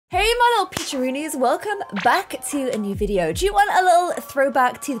Hey my little peacheroonies, welcome back to a new video. Do you want a little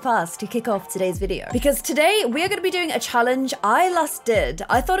throwback to the past to kick off today's video? Because today we are going to be doing a challenge I last did.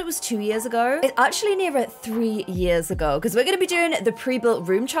 I thought it was 2 years ago. It's actually nearer 3 years ago because we're going to be doing the pre-built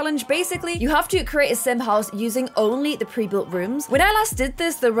room challenge. Basically, you have to create a sim house using only the pre-built rooms. When I last did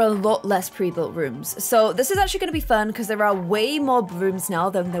this, there were a lot less pre-built rooms. So this is actually going to be fun because there are way more rooms now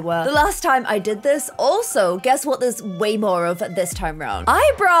than there were the last time I did this. Also, guess what there's way more of this time around?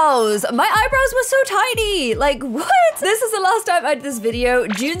 Eyebrows! My eyebrows were so tiny. Like, what? This is the last time I did this video.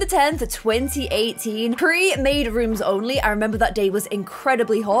 June the 10th, 2018. Pre-made rooms only. I remember that day was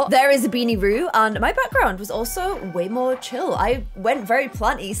incredibly hot. There is a Beanie Roo, and my background was also way more chill. I went very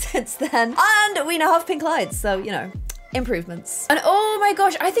planty since then. And we now have pink lights, so, you know, improvements. And oh my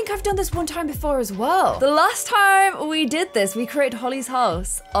gosh, I think I've done this one time before as well. The last time we did this, we created Holly's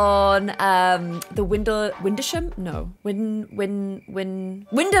house on the Windenburg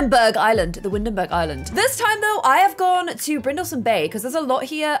Island, the Windenburg Island. This time though, I have gone to Brindleston Bay because there's a lot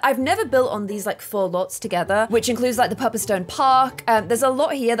here. I've never built on these like 4 lots together, which includes like the Pupperstone Park. There's a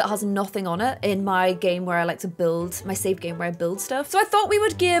lot here that has nothing on it in my game where I like to build, my save game where I build stuff. So I thought we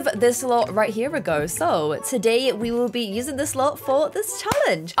would give this lot right here a go. So today we will be using this lot for this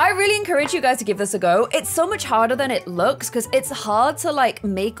challenge. I really encourage you guys to give this a go. It's so much harder than it looks because it's hard to like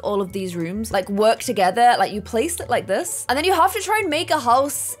make all of these rooms like work together. Like you place it like this and then you have to try and make a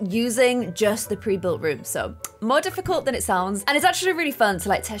house using just the pre-built room. So more difficult than it sounds. And it's actually really fun to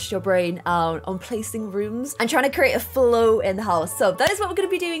like test your brain out on placing rooms and trying to create a flow in the house. So that is what we're going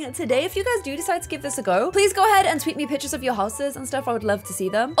to be doing today. If you guys do decide to give this a go, please go ahead and tweet me pictures of your houses and stuff. I would love to see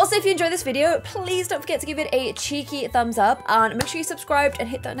them. Also, if you enjoy this video, please don't forget to give it a cheeky thumbs up and make sure you subscribed and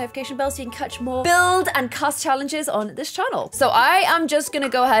hit that notification bell so you can catch more build and cast challenges on this channel. So I am just gonna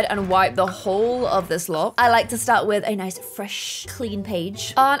go ahead and wipe the whole of this lot. I like to start with a nice fresh clean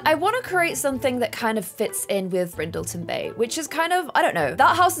page and I want to create something that kind of fits in with Brindleton Bay, which is kind of, I don't know,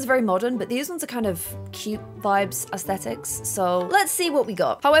 that house is very modern, but these ones are kind of cute vibes, aesthetics. So let's see what we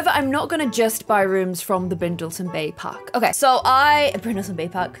got. However, I'm not gonna just buy rooms from the Brindleton Bay pack. Okay, so Brindleton Bay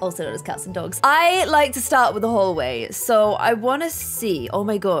pack, also known as cats and dogs. I like to start with the hallway. So I want to see, oh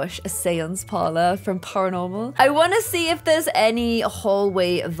my gosh, a seance parlor from Paranormal. I want to see if there's any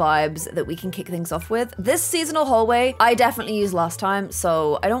hallway vibes that we can kick things off with. This seasonal hallway, I definitely used last time,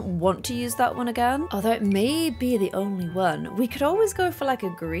 so I don't want to use that one again. Although it may be the only one. We could always go for like a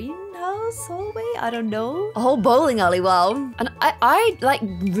greenhouse hallway, I don't know. A whole bowling alley, wow. And I like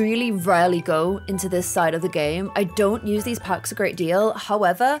really rarely go into this side of the game. I don't use these packs a great deal.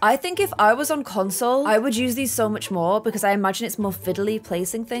 However, I think if I was on console, I would use these so much more because I imagine it's more fiddly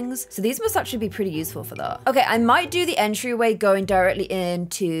placing things. So these must actually be pretty useful for that. Okay, I might do the entryway going directly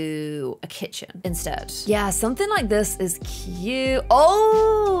into a kitchen instead. Yeah, something like this is cute.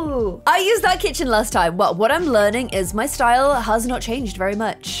 Oh, I used that kitchen last time. Well, what I'm learning is my style has not changed very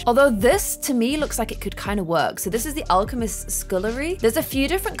much. Although this to me looks like it could kind of work. So this is the Alchemist's Scullery. There's a few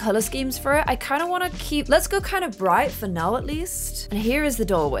different color schemes for it. I kind of want to keep, let's go kind of bright for now at least. And here is the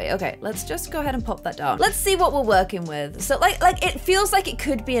doorway. Okay, let's just go ahead and pop that down. Let's see what we're working with. So like it feels like it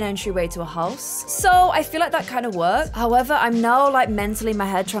could be an entryway to a house. So I feel like that kind of works. However, I'm now like mentally in my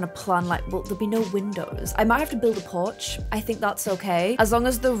head trying to plan like, well, there'll be no windows. I might have to build a porch. I think that's okay. As long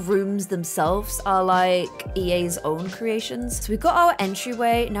as the rooms themselves are like EA's own creations. So we've got our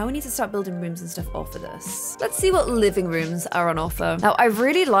entryway. Now we need to start building rooms and stuff off of this. Let's see what living rooms are on offer. Now, I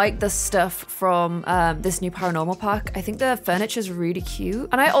really like the stuff from this new Paranormal pack. I think the furniture is really cute.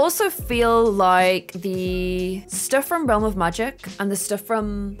 And I also feel like the stuff from Realm of Magic and the stuff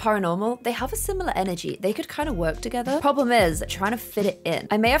from Paranormal, they have a similar energy. They could kind of work together. Problem is trying to fit it in.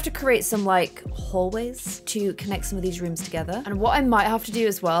 I may have to create some like hallways to connect some of these rooms together. And what I might have to do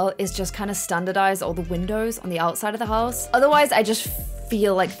as well is just kind of standardize all the windows on the outside of the house. Otherwise, I just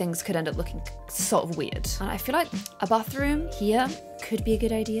feel like things could end up looking sort of weird. And I feel like a bathroom here could be a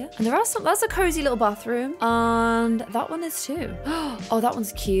good idea. And there are some, that's a cozy little bathroom. And that one is too. Oh, that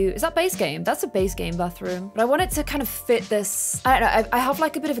one's cute. Is that base game? That's a base game bathroom. But I want it to kind of fit this, I don't know, I have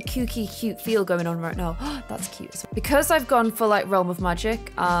like a bit of a kooky, cute feel going on right now. That's cute. Because I've gone for like Realm of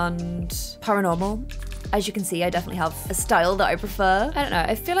Magic and Paranormal, as you can see, I definitely have a style that I prefer. I don't know,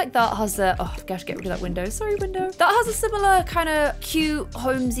 I feel like that has a, oh gosh, get rid of that window. Sorry, window. That has a similar kind of cute,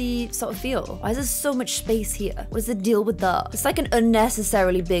 homesy sort of feel. Why is there so much space here? What is the deal with that? It's like an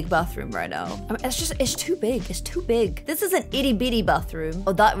unnecessarily big bathroom right now. I mean, it's too big. It's too big. This is an itty bitty bathroom.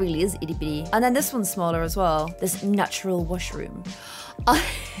 Oh, that really is itty bitty. And then this one's smaller as well. This natural washroom.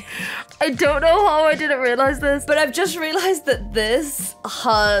 I don't know how I didn't realize this, but I've just realized that this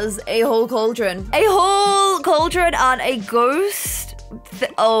has a whole cauldron. A whole cauldron and a ghost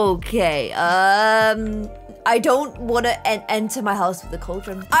Okay. I don't want to enter my house with a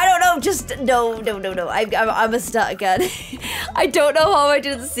cauldron. I don't know. Just no. I'm a start again. I don't know how I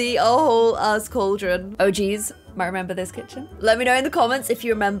didn't see a whole ass cauldron. Oh geez. Might remember this kitchen. Let me know in the comments if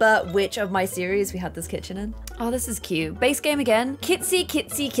you remember which of my series we had this kitchen in. Oh, this is cute. Base game again. Kitsy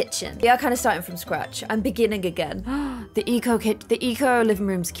kitchen. We are kind of starting from scratch. I'm beginning again. The eco living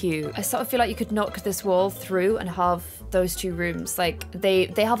room's cute. I sort of feel like you could knock this wall through and have those two rooms. Like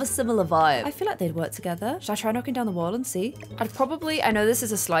they have a similar vibe. I feel like they'd work together. Should I try knocking down the wall and see? I know this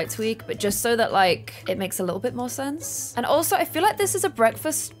is a slight tweak, but just so that like it makes a little bit more sense. And also I feel like this is a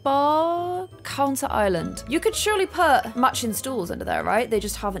breakfast bar counter island. You could surely put matching stools under there, right? They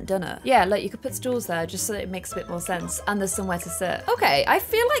just haven't done it. Yeah, like you could put stools there just so that it makes a bit more sense and there's somewhere to sit. Okay, I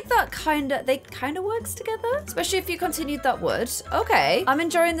feel like they kind of works together, especially if you continued that wood. Okay, I'm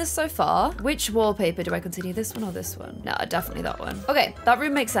enjoying this so far. Which wallpaper do I continue, this one or this one? No, definitely that one. Okay, that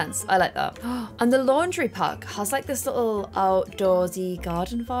room makes sense. I like that. And the laundry pack has like this little outdoorsy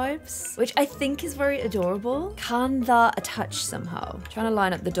garden vibes, which I think is very adorable. Can that attach somehow? Trying to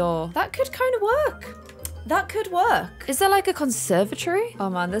line up the door. That could kind of work. That could work. Is there like a conservatory?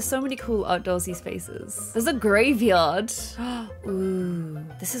 Oh man, there's so many cool outdoorsy spaces. There's a graveyard. Ooh,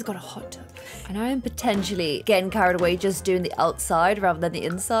 this has got a hot tub. I know I'm potentially getting carried away just doing the outside rather than the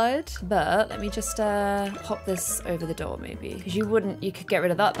inside, but let me just pop this over the door maybe. Because you could get rid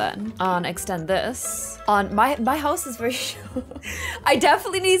of that then and extend this. And my house is very short. I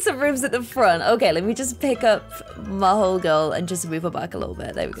definitely need some rooms at the front. Okay, let me just pick up my whole girl and just move her back a little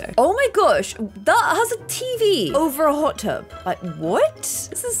bit. There we go. Oh my gosh, that has a TV over a hot tub. Like, what?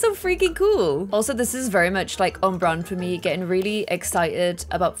 This is so freaking cool. Also, this is very much like on brand for me, getting really excited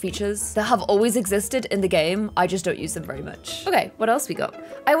about features that have always existed in the game. I just don't use them very much. Okay, what else we got?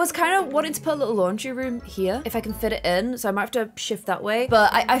 I was kind of wanting to put a little laundry room here if I can fit it in, so I might have to shift that way.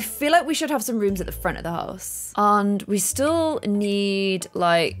 But I feel like we should have some rooms at the front of the house. And we still need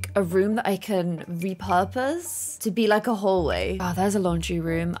like a room that I can repurpose to be like a hallway. Oh, there's a laundry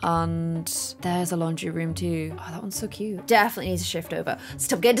room and there's a laundry room too. Oh, that one's so cute. Definitely need to shift over.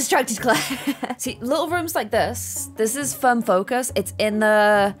 Stop getting distracted, Claire. See, little rooms like this. This is firm focus. It's in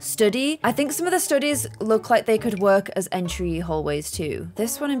the study. I think some of the studies look like they could work as entry hallways too.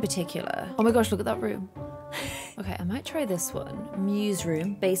 This one in particular. Oh my gosh, look at that room. Okay, I might try this one. Muse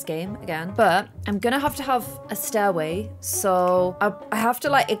room, base game again. But I'm gonna have to have a stairway. So I have to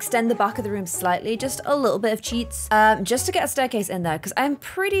like extend the back of the room slightly, just a little bit of cheats, just to get a staircase in there. Cause I'm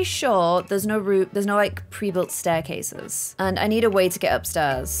pretty sure there's no like pre-built staircases. And I need a way to get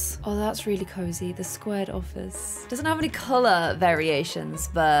upstairs. Oh, that's really cozy. The squared office. Doesn't have any color variations,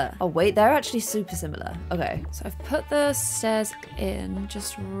 but oh wait, they're actually super similar. Okay, so I've put the stairs in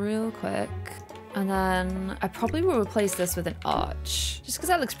just real quick. And then I probably will replace this with an arch just because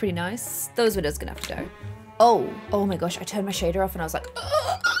that looks pretty nice. Those windows gonna have to go. Oh my gosh, I turned my shader off and I was like,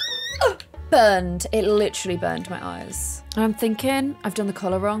 burned. It literally burned my eyes. And I'm thinking I've done the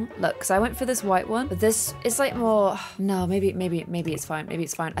color wrong. Look, because I went for this white one, but this is like more, no, maybe it's fine. Maybe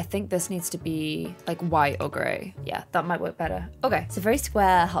it's fine. I think this needs to be like white or gray. Yeah, that might work better. Okay, it's a very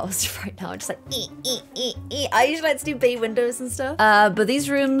square house right now. Just like, I usually like to do bay windows and stuff. But these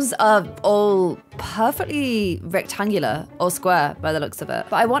rooms are all perfectly rectangular or square by the looks of it.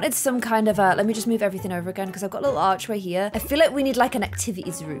 But I wanted some kind of let me just move everything over again because I've got a little archway here. I feel like we need like an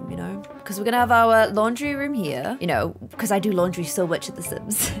activities room, you know? Because we're gonna have our laundry room here, you know, because I do laundry so much at The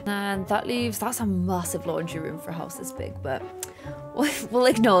Sims. And that's a massive laundry room for a house this big, but we'll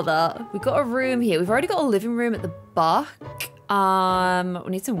ignore that. We've got a room here. We've already got a living room at the back.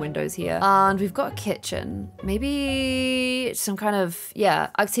 We need some windows here. And we've got a kitchen. Maybe some kind of, yeah,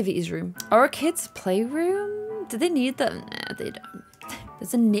 activities room. Or a kid's playroom? Do they need them? Nah, they don't.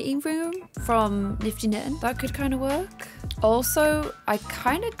 There's a knitting room from Nifty Knitting. That could kind of work. Also, I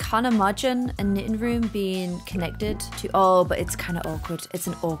kind of can imagine a knitting room being connected to, oh, but it's kind of awkward. It's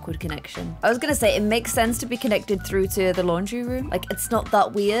an awkward connection. I was gonna say it makes sense to be connected through to the laundry room. Like it's not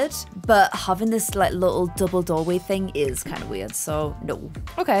that weird, but having this like little double doorway thing is kind of weird. So no.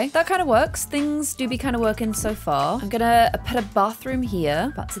 Okay, that kind of works. Things do be kind of working so far. I'm gonna put a bathroom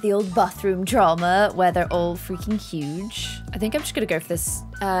here. Back to the old bathroom drama where they're all freaking huge. I think I'm just gonna go for this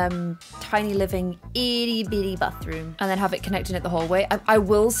tiny living itty bitty bathroom and then have it connecting at the hallway. I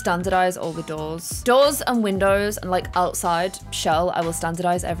will standardize all the doors and windows and like outside shell. I will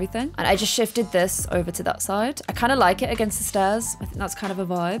standardize everything. And I just shifted this over to that side. I kind of like it against the stairs. I think that's kind of a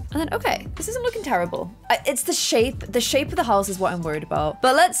vibe. And then, okay, this isn't looking terrible. It's the shape. The shape of the house is what I'm worried about.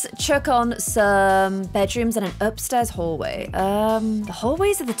 But let's chuck on some bedrooms and an upstairs hallway. The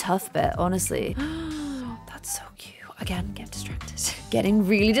hallways are the tough bit, honestly. That's so cute. again, get distracted. Getting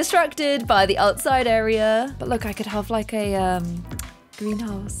really distracted by the outside area. But look, I could have like a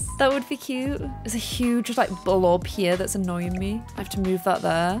greenhouse. That would be cute. There's a huge like blob here that's annoying me. I have to move that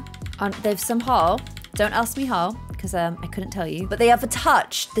there. And they've somehow, don't ask me how, because I couldn't tell you, but they have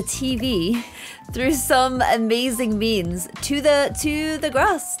attached the TV through some amazing means to the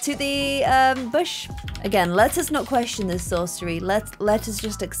grass, to the bush. Again, let us not question this sorcery. Let us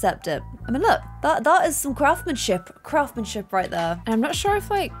just accept it. I mean, look, that is some craftsmanship right there. And I'm not sure if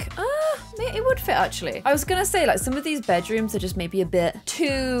like, it would fit actually. I was gonna say like some of these bedrooms are just maybe a bit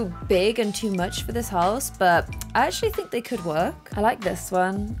too big and too much for this house, but I actually think they could work. I like this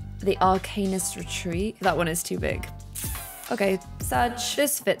one. The Arcanist Retreat. That one is too big. Okay, Sag.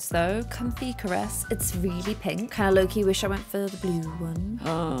 This fits though. Comfy Caress. It's really pink. Kind of low-key wish I went for the blue one.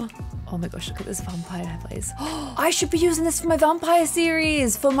 Oh my gosh, look at this vampire place. I should be using this for my vampire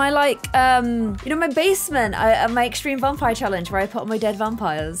series. For my like, you know, my basement. My extreme vampire challenge where I put on my dead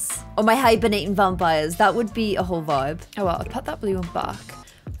vampires. Or my hibernating vampires. That would be a whole vibe. Oh well, I'll put that blue one back.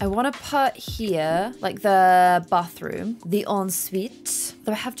 I want to put here, like the bathroom, the ensuite.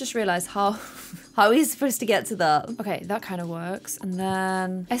 Though I have just realized how are we supposed to get to that? Okay, that kind of works. And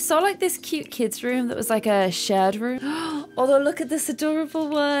then I saw like this cute kids room that was like a shared room. Although look at this adorable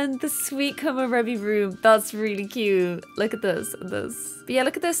one, the Sweet Come Rebby room. That's really cute. Look at this and this. But yeah,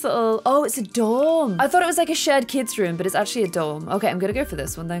 look at this little, oh, it's a dorm. I thought it was like a shared kids room, but it's actually a dorm. Okay, I'm gonna go for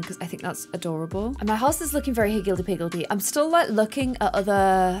this one then because I think that's adorable. And my house is looking very higgledy-piggledy. I'm still like looking at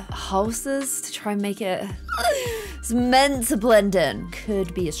other houses to try and make it, it's meant to blend in.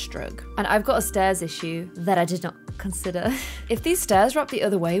 Could be a struggle. And I've got a stairs issue that I did not consider. If these stairs were up the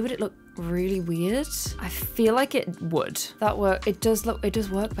other way, would it look really weird? I feel like it would. That work, it does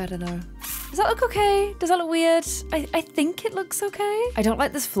work better though. Does that look okay? Does that look weird? I think it looks okay. I don't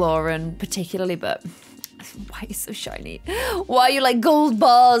like this flooring particularly, but why are you so shiny? Why are you like gold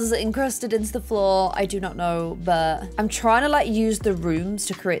bars encrusted into the floor? I do not know, but I'm trying to like use the rooms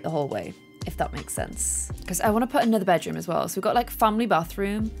to create the hallway, if that makes sense. Because I want to put another bedroom as well. So we've got like family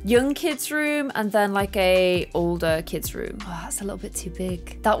bathroom, young kids room, and then like a older kids room. Oh, that's a little bit too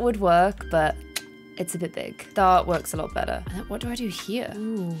big. That would work, but it's a bit big. That works a lot better. And then what do I do here?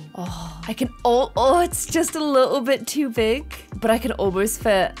 Ooh. Oh, I can, oh, it's just a little bit too big, but I can almost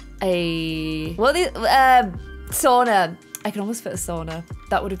fit a, well, the sauna. I can almost fit a sauna.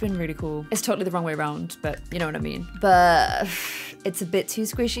 That would have been really cool. It's totally the wrong way around, but you know what I mean. But it's a bit too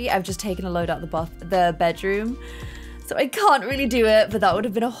squishy. I've just taken a load out the bedroom, so I can't really do it, but that would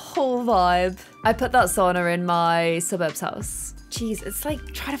have been a whole vibe. I put that sauna in my suburbs house. Jeez, it's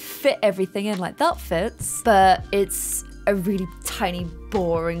like trying to fit everything in. Like that fits, but it's a really tiny,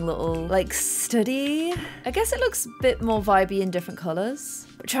 boring little like study. I guess it looks a bit more vibey in different colors.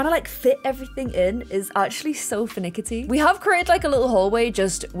 But trying to like fit everything in is actually so finicky. We have created like a little hallway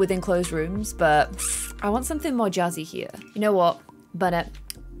just with enclosed rooms, but I want something more jazzy here. You know what, Bennett?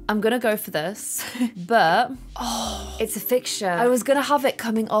 I'm gonna go for this, but oh, it's a fixture. I was gonna have it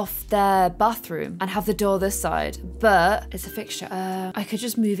coming off their bathroom and have the door this side, but it's a fixture. I could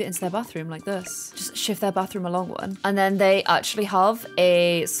just move it into their bathroom like this. Just shift their bathroom along one. And then they actually have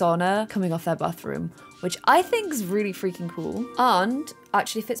a sauna coming off their bathroom, which I think is really freaking cool and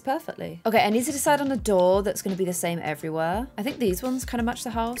actually fits perfectly. Okay, I need to decide on a door that's gonna be the same everywhere. I think these ones kind of match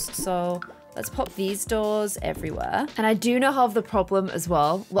the house, so let's pop these doors everywhere. And I do now have the problem as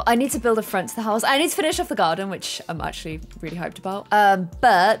well. Well, I need to build a front to the house. I need to finish off the garden, which I'm actually really hyped about.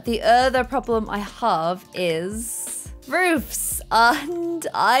 But the other problem I have is roofs. And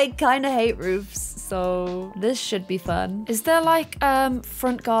I kind of hate roofs, so this should be fun. Is there like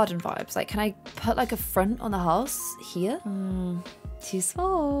front garden vibes? Like, can I put like a front on the house here? Too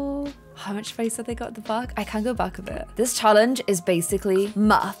small. How much space have they got at the back? I can go back a bit. This challenge is basically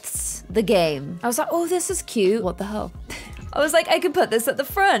maths, the game. I was like, oh, this is cute. What the hell? I was like, I could put this at the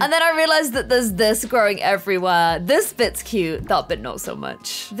front. And then I realized that there's this growing everywhere. This bit's cute, that bit not so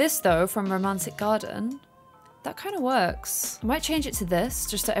much. This though, from Romantic Garden, that kind of works. I might change it to this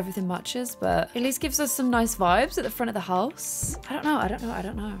just so everything matches, but at least gives us some nice vibes at the front of the house. I don't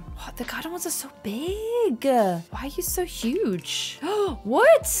know. What? The garden ones are so big. Why are you so huge?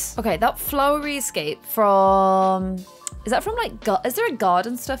 What? Okay, that flowery escape from, is that from like, is there a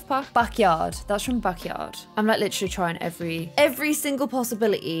garden stuff pack? Backyard, that's from Backyard. I'm like literally trying every single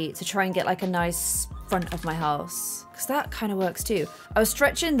possibility to try and get like a nice front of my house. Because that kind of works too. I was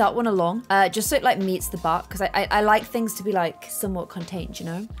stretching that one along just so it like meets the back, because I like things to be like somewhat contained, you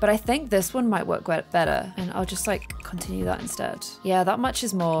know? But I think this one might work better, and I'll just like continue that instead. Yeah, that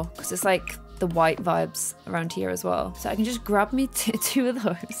matches more because it's like the white vibes around here as well. So I can just grab me two of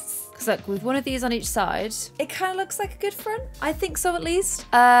those. Because like with one of these on each side, it kind of looks like a good front. I think so at least.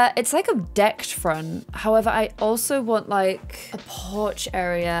 It's like a decked front. However, I also want like a porch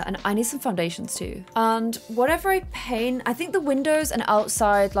area and I need some foundations too. And whatever I paint, I think the windows and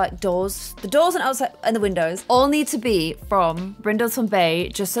outside like doors, the doors and outside and the windows all need to be from Brindleton Bay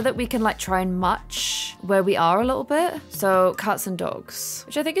just so that we can like try and match where we are a little bit. So cats and dogs,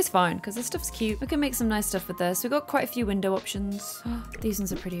 which I think is fine because this stuff's cute. We can make some nice stuff with this. We've got quite a few window options. These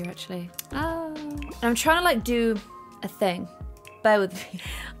ones are prettier actually. And I'm trying to like do a thing. Bear with me.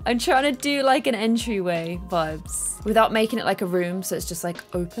 I'm trying to do like an entryway vibes without making it like a room, so it's just like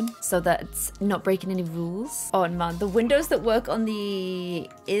open so that it's not breaking any rules. Oh man, the windows that work on the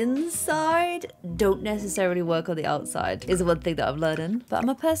inside don't necessarily work on the outside is one thing that I'm learning, but I'm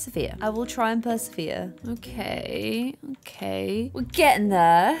a persevere. I will try and persevere. Okay, we're getting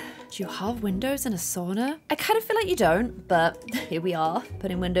there. Do you have windows and a sauna? I kind of feel like you don't, but here we are,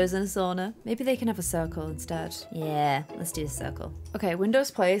 putting windows in a sauna. Maybe they can have a circle instead. Yeah, let's do a circle. Okay,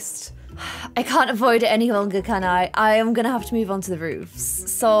 windows placed. I can't avoid it any longer, can I? I am gonna have to move on to the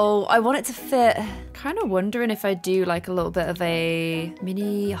roofs. So I want it to fit. Kind of wondering if I do like a little bit of a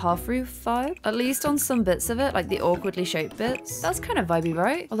mini half roof vibe, at least on some bits of it, like the awkwardly shaped bits. That's kind of vibey,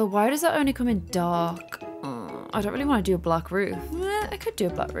 right? Although why does that only come in dark? I don't really want to do a black roof. I could do a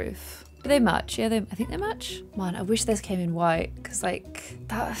black roof. Do they match? Yeah, I think they match. Man, I wish this came in white because like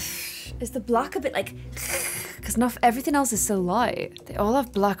that is the black a bit like because not everything else is so light. They all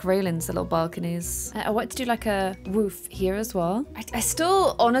have black railings, the little balconies. I want to do like a roof here as well. I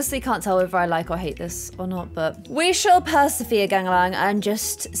still honestly can't tell whether I like or hate this or not, but we shall persevere, ganglang, and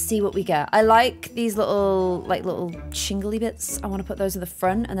just see what we get. I like these little shingly bits. I want to put those in the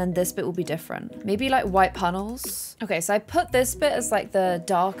front, and then this bit will be different. Maybe like white panels. Okay, so I put this bit as like the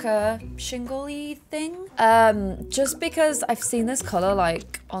darker shingly thing, just because I've seen this color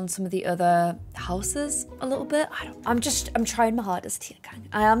like on some of the other houses a little bit. I'm trying my hardest here, gang.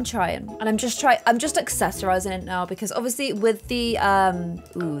 I am trying, and I'm just accessorizing it now because obviously with the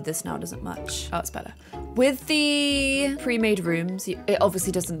ooh, this now doesn't match. Oh, it's better. With the pre-made rooms, it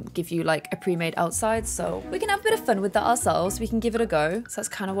obviously doesn't give you like a pre-made outside, so we can have a bit of fun with that ourselves. We can give it a go. So that's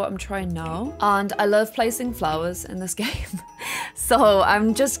kind of what I'm trying now. And I love placing flowers in this game. So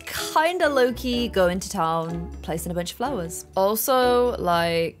I'm just kind of low-key going to town, placing a bunch of flowers. Also,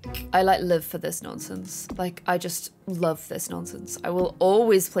 like, I like live for this nonsense. Like, I just love this nonsense. I will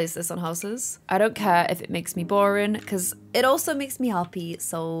always place this on houses. I don't care if it makes me boring because it also makes me happy.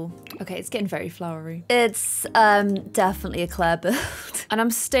 So, okay, it's getting very flowery. It's definitely a Clare build. And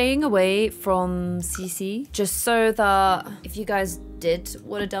I'm staying away from CC just so that if you guys did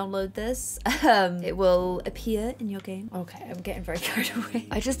want to download this, it will appear in your game. Okay, I'm getting very carried away.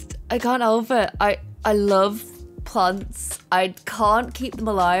 I can't help it. I love plants. I can't keep them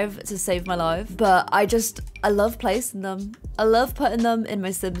alive to save my life, but I love placing them. I love putting them in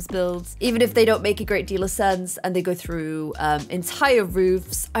my Sims builds, even if they don't make a great deal of sense and they go through entire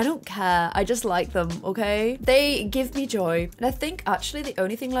roofs. I don't care. I just like them, okay? They give me joy. And I think actually the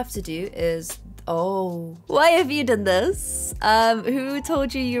only thing left to do is, oh, why have you done this? Who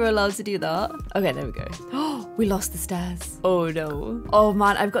told you were allowed to do that? Okay, there we go. Oh, we lost the stairs. Oh no. Oh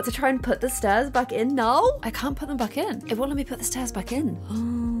man, I've got to try and put the stairs back in now. I can't put them back in. It won't let me put the stairs back in.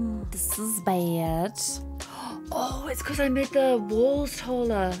 Oh, this is bad. Oh, it's because I made the walls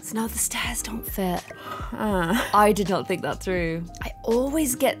taller. So now the stairs don't fit. I did not think that through. I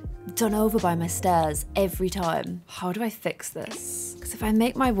always get done over by my stairs every time. How do I fix this? Because if I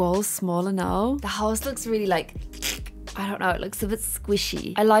make my walls smaller now, the house looks really like, I don't know, it looks a bit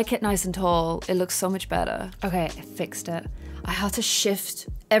squishy. I like it nice and tall. It looks so much better. Okay, I fixed it. I had to shift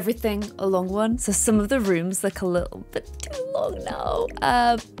everything along one. So some of the rooms look a little bit too long now.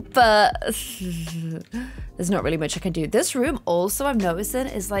 But there's not really much I can do. This room also, I'm noticing,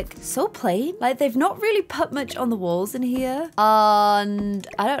 is like so plain. Like they've not really put much on the walls in here. And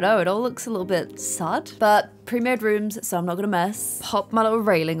I don't know, it all looks a little bit sad. But pre-made rooms, so I'm not gonna mess. Pop my little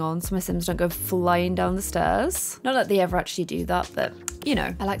railing on so my Sims don't go flying down the stairs. Not that they ever actually do that, but you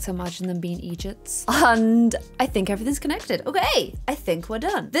know, I like to imagine them being Egypts. And I think everything's connected. Okay, I think we're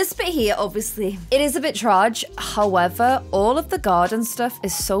done. This bit here, obviously, it is a bit trash. However, all of the garden stuff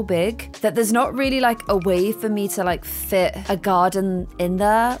is so big that there's not really like a way for me to like fit a garden in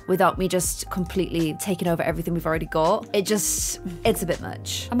there without me just completely taking over everything we've already got. It's a bit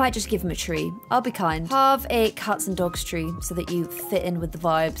much. I might just give him a tree. I'll be kind. Have a cats and dogs tree so that you fit in with the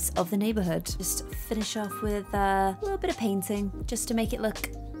vibes of the neighborhood. Just finish off with a little bit of painting just to make it look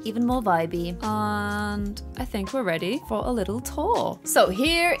even more vibey. And I think we're ready for a little tour. So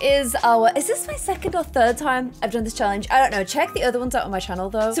here is is this my second or third time I've done this challenge? I don't know. Check the other ones out on my channel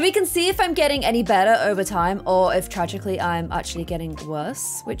though. So we can see if I'm getting any better over time or if tragically I'm actually getting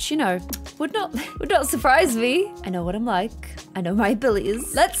worse, which, you know, would not surprise me. I know what I'm like. I know my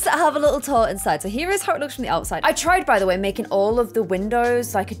abilities. Let's have a little tour inside. So here is how it looks from the outside. I tried, by the way, making all of the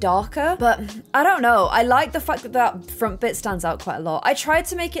windows like darker, but I don't know. I like the fact that that front bit stands out quite a lot. I tried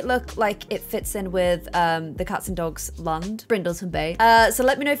to make it look like it fits in with the cats and dogs land, Brindleton Bay. So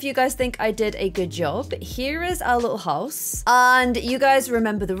let me know if you guys think I did a good job. But here is our little house. And you guys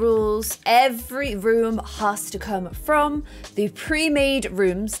remember the rules. Every room has to come from the pre-made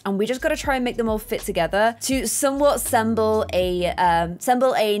rooms, and we just got to try and make them all fit together to somewhat assemble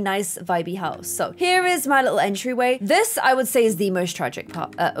a nice vibey house. So here is my little entryway. This I would say is the most tragic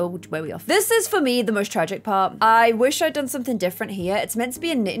part. Oh, where are we off? This is for me the most tragic part. I wish I'd done something different here. It's meant to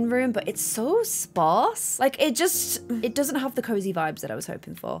be a knitting room, but it's so sparse. Like it doesn't have the cozy vibes that I was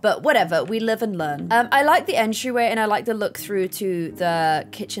hoping for. But whatever, we live and learn. I like the entryway and I like the look through to the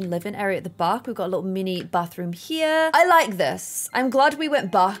kitchen living area at the back. We've got a little mini bathroom here. I like this. I'm glad we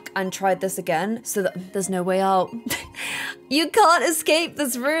went back and tried this again so that there's no way out. You can't escape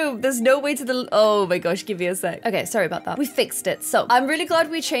this room. There's no way to the... Oh my gosh, give me a sec. Okay, sorry about that. We fixed it. So I'm really glad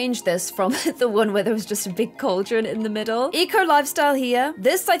we changed this from the one where there was just a big cauldron in the middle. Eco lifestyle here.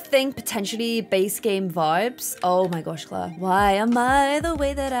 This, I think, potentially base game vibes. Oh my gosh, Claire. Why am I the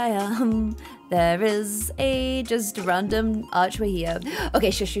way that I am? There is a just random archway here.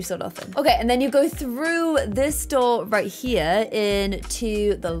 Okay, shush, you saw nothing. Okay, and then you go through this door right here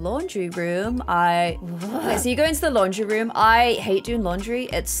into the laundry room. Okay, so you go into the laundry room. I hate doing laundry.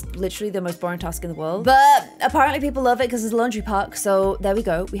 It's literally the most boring task in the world. But apparently people love it because it's a laundry park. So there we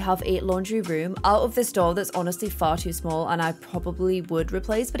go. We have a laundry room out of this door that's honestly far too small and I probably would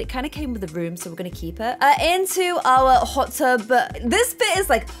replace, but it kind of came with the room, so we're gonna keep it. Into our hot tub. This bit is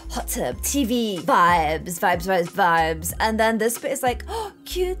like hot tub, TV, vibes. And then this bit is like, oh,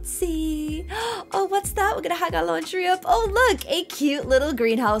 cutesy. Oh, what's that? We're gonna hang our laundry up. Oh, look, a cute little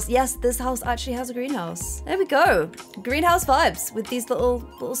greenhouse. Yes, this house actually has a greenhouse. There we go. Greenhouse vibes with these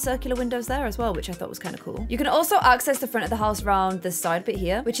little circular windows there as well, which I thought was kind of cool. You can also access the front of the house around this side bit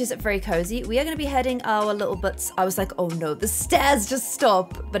here, which is very cozy. We are gonna be heading our little butts. I was like, oh no, the stairs just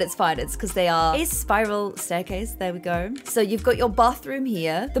stop, but it's fine. It's because they are a spiral staircase. There we go. So you've got your bathroom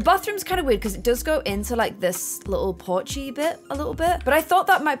here. The bathroom's kind of weird because it does go into like this little porchy bit a little bit, but I thought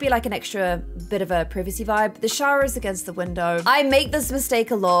that might be like an extra bit of a privacy vibe. The shower is against the window. I make this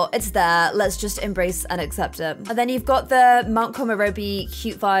mistake a lot. It's there. Let's just embrace and accept it. And then you've got the Mount Komorebi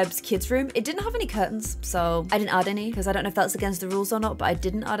cute vibes kids room. It didn't have any curtains, so I didn't add any because I don't know if that's against the rules or not, but I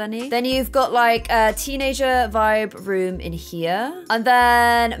didn't add any. Then you've got like a teenager vibe room in here, and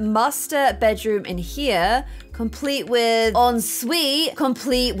then master bedroom in here, complete with ensuite,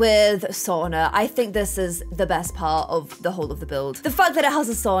 complete with sauna. I think this is the best part of the whole of the build. The fact that it has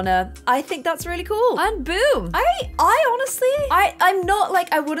a sauna, I think that's really cool. And boom. I honestly, I'm not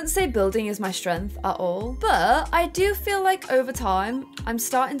like, I wouldn't say building is my strength at all, but I do feel like over time, I'm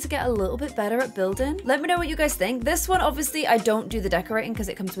starting to get a little bit better at building. Let me know what you guys think. This one, obviously, I don't do the decorating because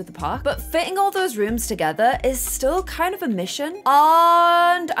it comes with the park, but fitting all those rooms together is still kind of a mission.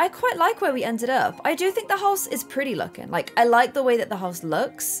 And I quite like where we ended up. I do think the house is pretty looking. Like, I like the way that the house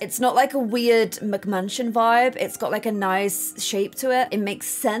looks. It's not like a weird McMansion vibe. It's got like a nice shape to it. It makes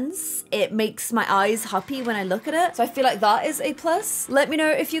sense. It makes my eyes happy when I look at it. So I feel like that is a plus. Let me know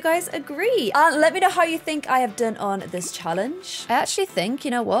if you guys agree. And let me know how you think I have done on this challenge. I actually think,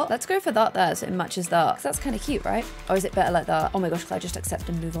 you know what? Let's go for that there so it matches that. Because that's kind of cute, right? Or is it better like that? Oh my gosh, Claire, just accept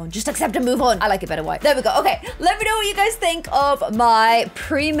and move on. Just accept and move on. I like it better white. There we go. Okay, let me know what you guys think of my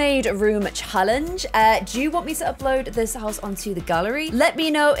pre-made room challenge. Do you want me to upload this house onto the gallery? Let me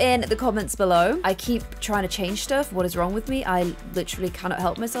know in the comments below. I keep trying to change stuff. What is wrong with me? I literally cannot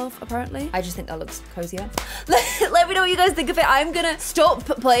help myself, apparently. I just think that looks cozier. Let me know what you guys think of it. I'm gonna stop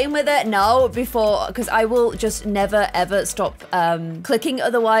playing with it now because I will just never ever stop clicking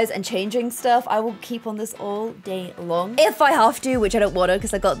otherwise and changing stuff. I will keep on this all day long if I have to, which I don't want to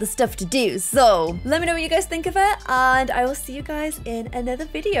because I got the stuff to do. So let me know what you guys think of it, and I will see you guys in another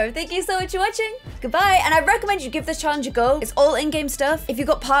video. Thank you so much for watching. Goodbye. And I recommend you give this challenge a go. It's all in-game stuff. If you've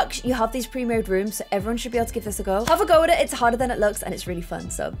got parks, you have these pre-made rooms, so everyone should be able to give this a go. Have a go at it. It's harder than it looks and it's really fun.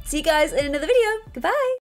 So see you guys in another video. Goodbye.